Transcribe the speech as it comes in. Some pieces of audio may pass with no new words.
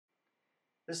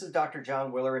This is Dr.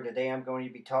 John Willer, and today I'm going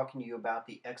to be talking to you about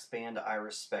the X-band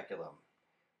iris speculum.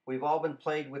 We've all been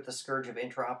plagued with the scourge of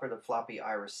intraoperative floppy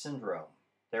iris syndrome.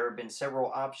 There have been several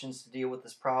options to deal with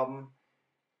this problem,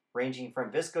 ranging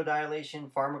from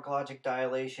viscodilation, pharmacologic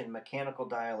dilation, mechanical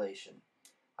dilation.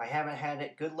 I haven't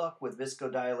had good luck with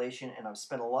viscodilation, and I've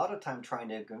spent a lot of time trying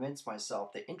to convince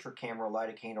myself that intracameral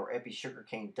lidocaine or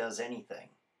episugarcaine does anything.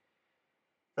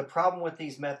 The problem with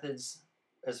these methods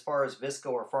as far as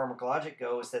visco or pharmacologic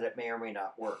goes, that it may or may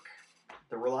not work.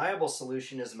 The reliable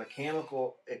solution is a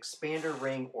mechanical expander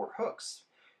ring or hooks.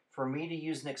 For me to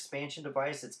use an expansion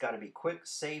device, it's got to be quick,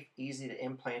 safe, easy to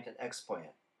implant and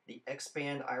explant. The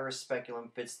X-band iris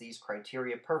speculum fits these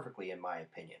criteria perfectly, in my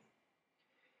opinion.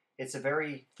 It's a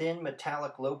very thin,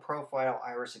 metallic, low-profile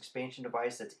iris expansion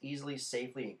device that's easily,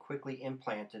 safely, and quickly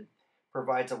implanted,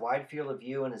 provides a wide field of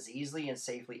view, and is easily and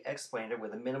safely explanted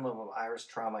with a minimum of iris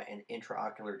trauma and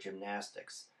intraocular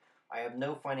gymnastics. I have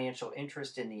no financial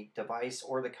interest in the device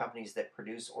or the companies that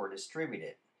produce or distribute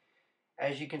it.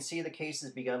 As you can see, the case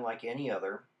has begun like any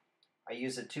other. I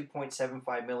use a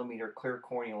 2.75 millimeter clear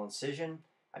corneal incision.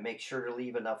 I make sure to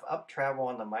leave enough up travel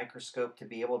on the microscope to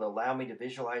be able to allow me to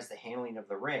visualize the handling of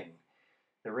the ring.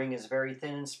 The ring is very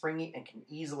thin and springy and can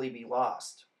easily be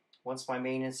lost. Once my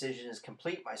main incision is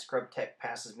complete, my scrub tech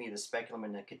passes me the speculum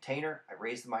in the container. I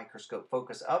raise the microscope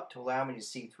focus up to allow me to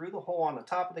see through the hole on the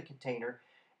top of the container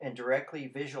and directly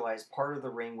visualize part of the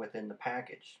ring within the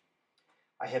package.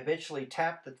 I habitually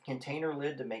tap the container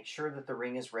lid to make sure that the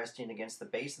ring is resting against the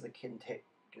base of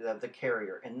the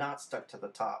carrier and not stuck to the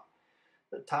top.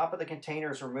 The top of the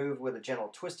container is removed with a gentle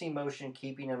twisting motion,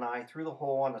 keeping an eye through the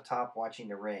hole on the top watching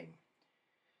the ring.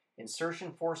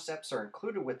 Insertion forceps are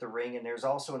included with the ring, and there's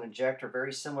also an injector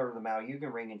very similar to the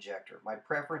Malyugin ring injector. My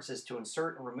preference is to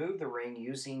insert and remove the ring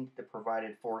using the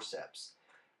provided forceps.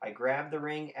 I grab the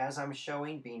ring as I'm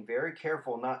showing, being very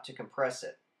careful not to compress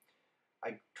it.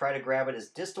 I try to grab it as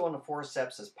distal in the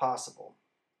forceps as possible.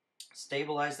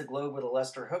 Stabilize the globe with a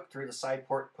Lester hook through the side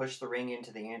port, push the ring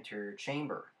into the anterior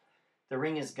chamber. The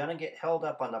ring is going to get held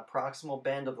up on the proximal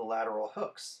bend of the lateral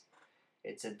hooks.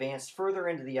 It's advanced further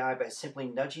into the eye by simply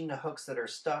nudging the hooks that are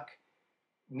stuck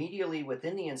medially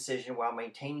within the incision while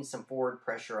maintaining some forward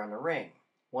pressure on the ring.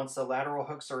 Once the lateral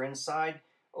hooks are inside,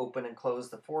 open and close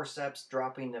the forceps,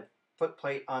 dropping the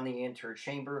footplate on the anterior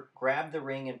chamber, grab the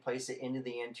ring and place it into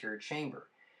the anterior chamber.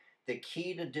 The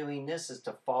key to doing this is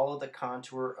to follow the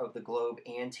contour of the globe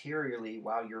anteriorly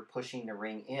while you're pushing the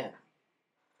ring in.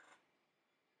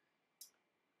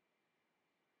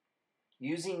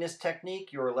 Using this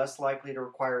technique, you are less likely to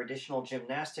require additional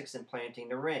gymnastics in planting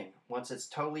the ring. Once it's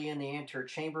totally in the anterior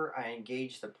chamber, I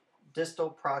engage the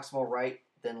distal, proximal right,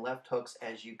 then left hooks,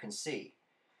 as you can see.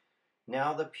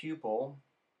 Now the pupil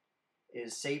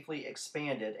is safely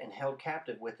expanded and held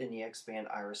captive within the X-band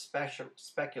iris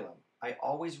speculum. I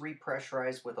always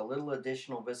repressurize with a little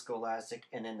additional viscoelastic,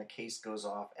 and then the case goes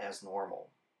off as normal.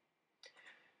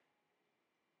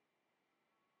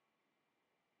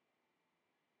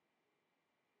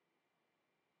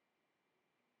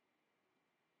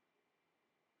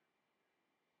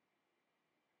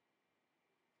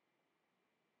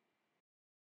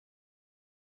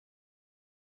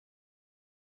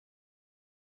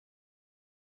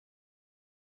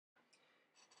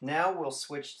 Now we'll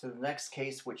switch to the next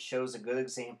case, which shows a good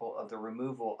example of the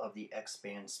removal of the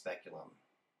X-band speculum.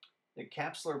 The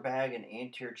capsular bag and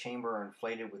anterior chamber are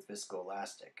inflated with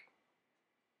viscoelastic.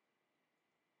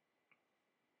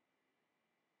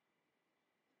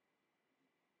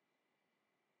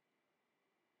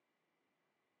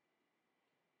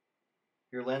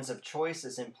 Your lens of choice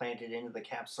is implanted into the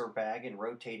capsular bag and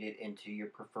rotated into your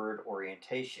preferred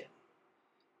orientation.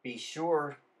 Be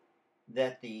sure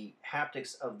that the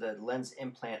haptics of the lens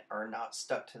implant are not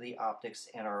stuck to the optics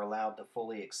and are allowed to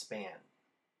fully expand.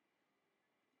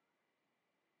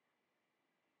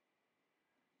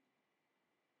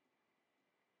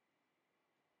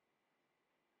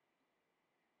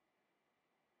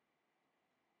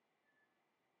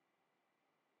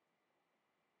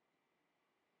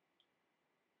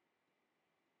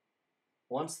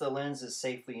 Once the lens is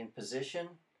safely in position,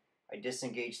 I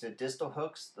disengage the distal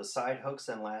hooks, the side hooks,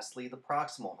 and lastly the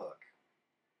proximal hook.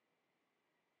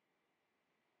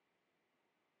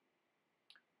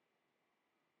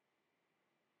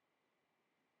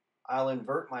 I'll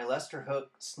invert my Lester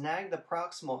hook, snag the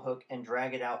proximal hook, and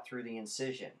drag it out through the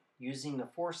incision. Using the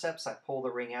forceps, I pull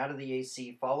the ring out of the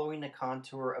AC, following the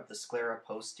contour of the sclera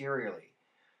posteriorly.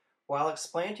 While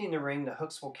explanting the ring, the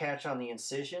hooks will catch on the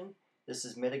incision. This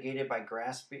is mitigated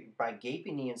by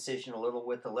gaping the incision a little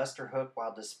with the Lester hook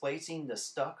while displacing the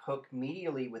stuck hook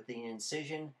medially within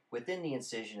the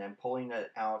incision and pulling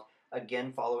it out,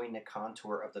 again following the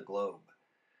contour of the globe.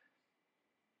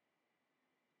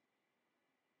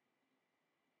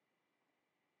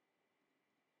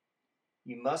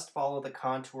 You must follow the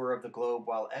contour of the globe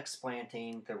while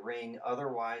explanting the ring,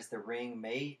 otherwise the ring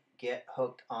may get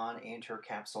hooked on anterior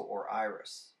capsule or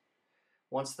iris.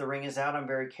 Once the ring is out, I'm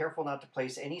very careful not to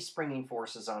place any springing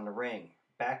forces on the ring.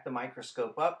 Back the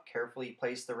microscope up, carefully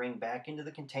place the ring back into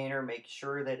the container, make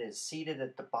sure that it is seated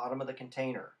at the bottom of the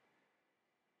container.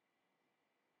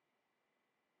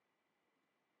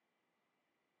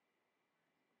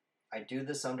 I do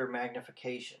this under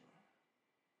magnification.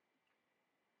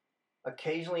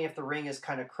 Occasionally, if the ring is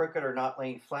kind of crooked or not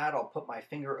laying flat, I'll put my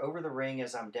finger over the ring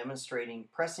as I'm demonstrating,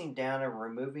 pressing down and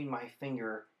removing my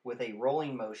finger with a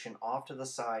rolling motion off to the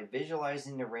side,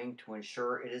 visualizing the ring to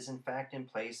ensure it is in fact in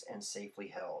place and safely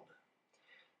held.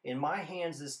 In my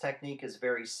hands, this technique is a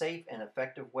very safe and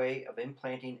effective way of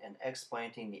implanting and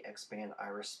explanting the Expand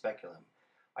Iris speculum.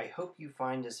 I hope you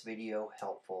find this video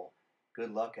helpful.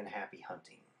 Good luck and happy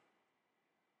hunting.